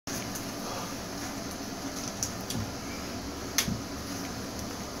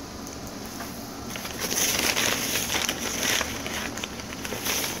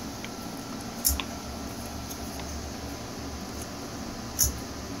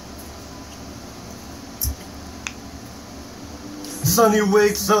Sonny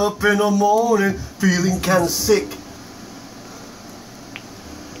wakes up in the morning feeling kinda sick.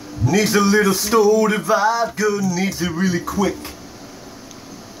 Needs a little stored vodka, needs it really quick.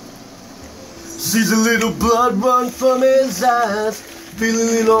 Sees a little blood run from his eyes, feeling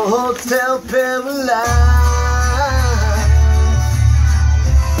a little hotel paralyzed.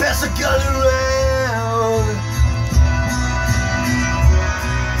 Pass a gun around,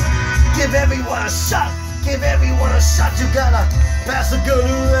 give everyone a shot, give everyone a shot. You gotta pass a gun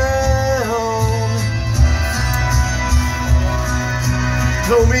around.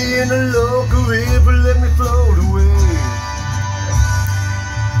 Throw me in the local river, let me float away.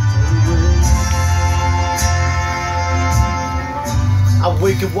 I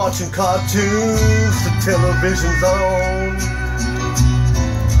wake up watching cartoons, the television's on.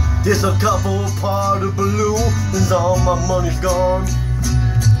 There's a couple part of balloons, all my money's gone.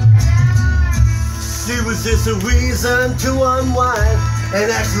 She was just a reason to unwind, and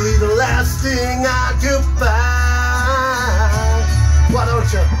actually the last thing I could find. Why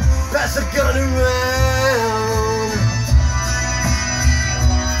don't you pass a gun around?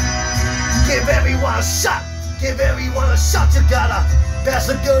 Give everyone a shot, give everyone a shot. You gotta pass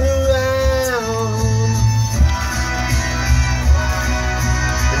a gun around.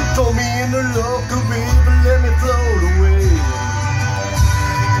 And throw me in the local river, let me float away.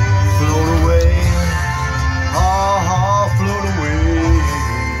 Float away, ah, float away.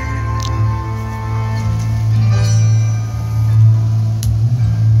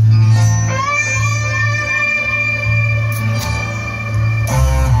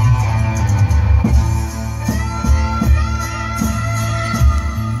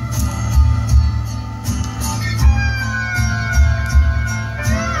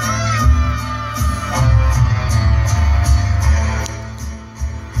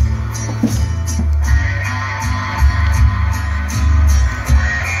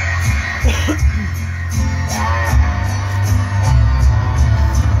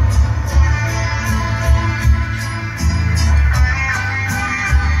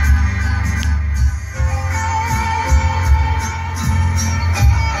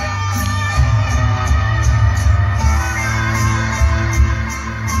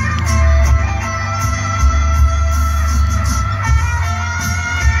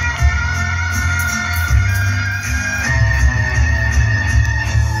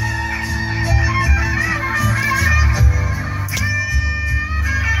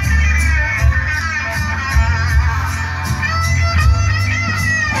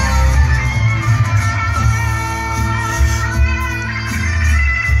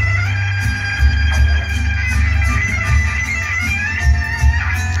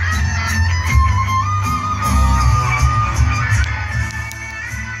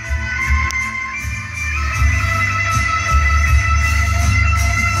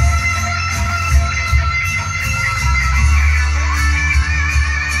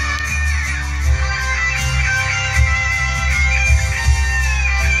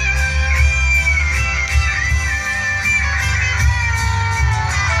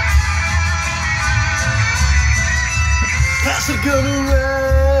 Pass a gun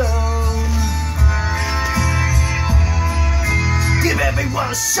around. Give everyone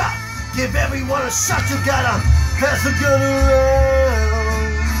a shot, give everyone a shot. You gotta pass a gun around.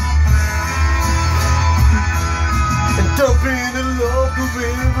 And dump me in the local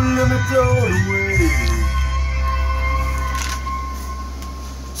river, let me float away.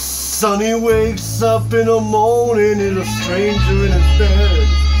 Sonny wakes up in the morning in a stranger in his bed.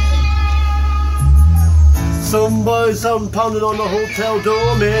 Somebody's out and pounding on the hotel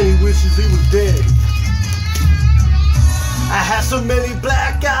door, man, he wishes he was dead. I had so many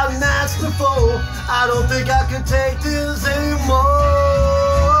blackout nights before, I don't think I can take this anymore.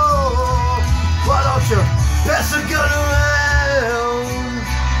 Why don't you pass a gun around?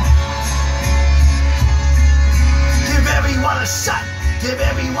 Give everyone a shot, give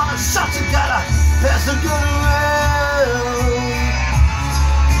everyone a shot. You gotta pass a gun around.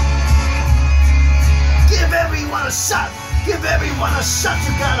 Give everyone a shot, give everyone a shot.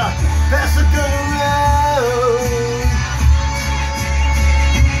 You gotta pass a gun around.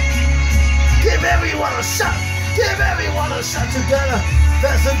 Give everyone a shot, give everyone a shot. You gotta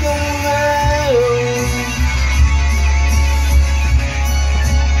pass a gun around.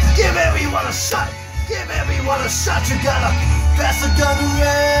 Give everyone a shot, give everyone a shot. You gotta pass a gun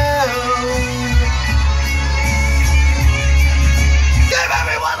around. Give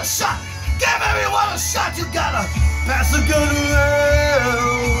everyone a shot, give everyone a shot. You gotta pass a gun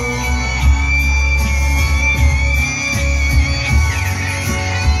around.